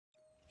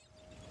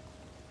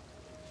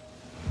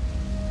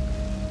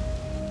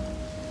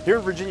Here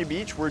in Virginia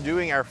Beach, we're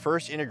doing our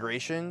first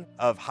integration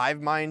of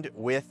Hivemind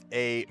with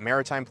a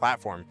maritime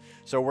platform.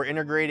 So we're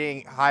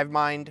integrating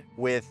Hivemind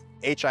with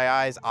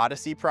HII's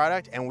Odyssey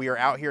product, and we are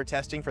out here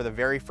testing for the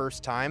very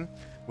first time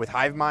with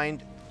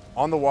Hivemind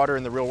on the water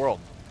in the real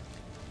world.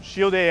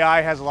 Shield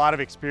AI has a lot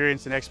of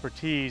experience and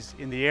expertise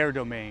in the air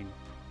domain.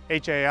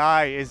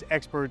 HII is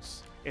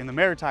experts in the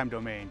maritime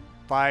domain.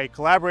 By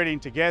collaborating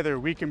together,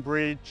 we can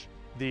bridge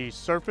the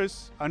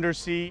surface,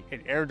 undersea,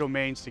 and air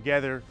domains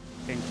together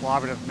in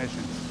collaborative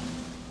missions.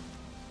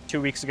 2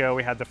 weeks ago,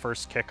 we had the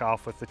first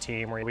kickoff with the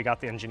team where we got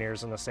the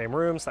engineers in the same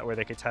rooms. That way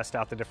they could test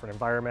out the different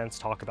environments,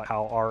 talk about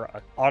how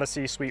our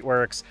Odyssey suite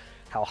works,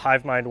 how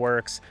Hivemind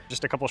works.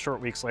 Just a couple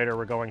short weeks later,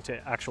 we're going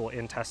to actual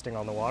in-testing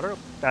on the water.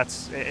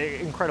 That's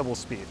incredible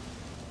speed.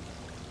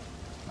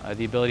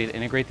 The ability to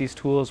integrate these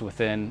tools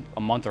within a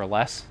month or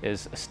less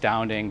is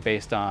astounding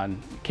based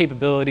on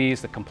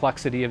capabilities, the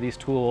complexity of these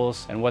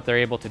tools, and what they're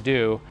able to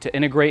do. To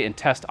integrate and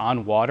test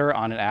on water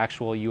on an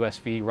actual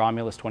USV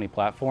ROMULUS 20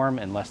 platform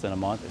in less than a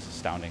month is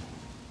astounding.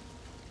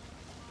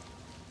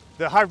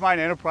 The Hivemind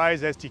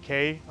Enterprise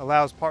SDK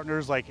allows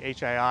partners like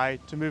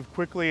HII to move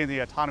quickly in the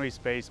autonomy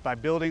space by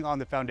building on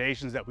the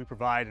foundations that we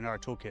provide in our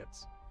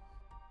toolkits.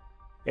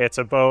 It's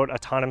a boat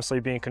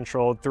autonomously being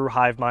controlled through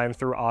Hivemind,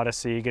 through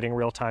Odyssey, getting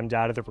real-time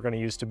data that we're going to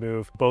use to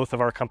move both of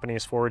our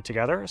companies forward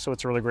together. So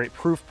it's a really great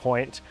proof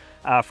point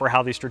for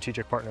how these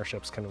strategic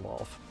partnerships can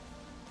evolve.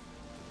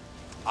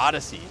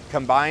 Odyssey,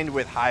 combined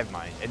with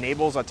Hivemind,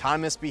 enables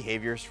autonomous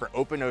behaviors for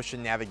open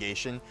ocean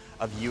navigation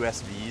of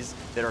USVs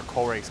that are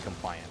COLREGS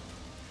compliant.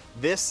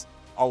 This,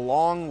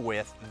 along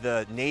with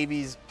the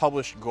Navy's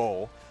published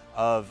goal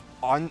of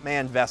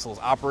unmanned vessels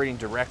operating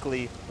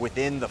directly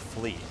within the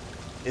fleet,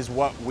 is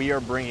what we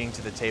are bringing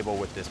to the table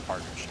with this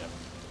partnership.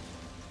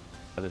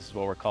 This is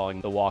what we're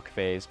calling the walk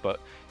phase, but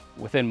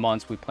within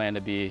months we plan to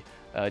be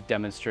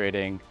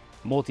demonstrating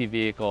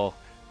multi-vehicle,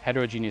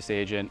 heterogeneous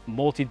agent,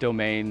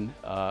 multi-domain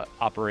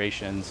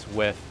operations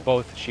with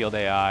both Shield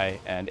AI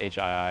and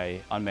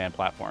HII unmanned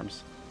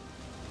platforms.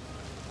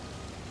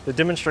 The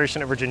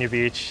demonstration at Virginia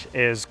Beach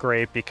is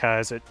great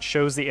because it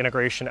shows the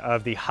integration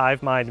of the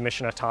Hivemind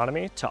mission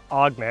autonomy to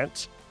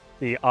augment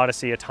the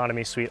Odyssey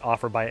autonomy suite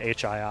offered by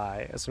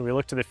HII. As we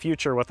look to the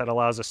future, what that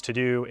allows us to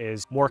do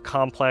is more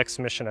complex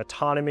mission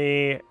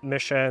autonomy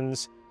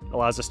missions,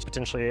 allows us to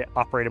potentially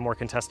operate in more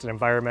contested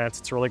environments.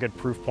 It's a really good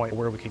proof point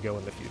where we could go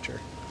in the future.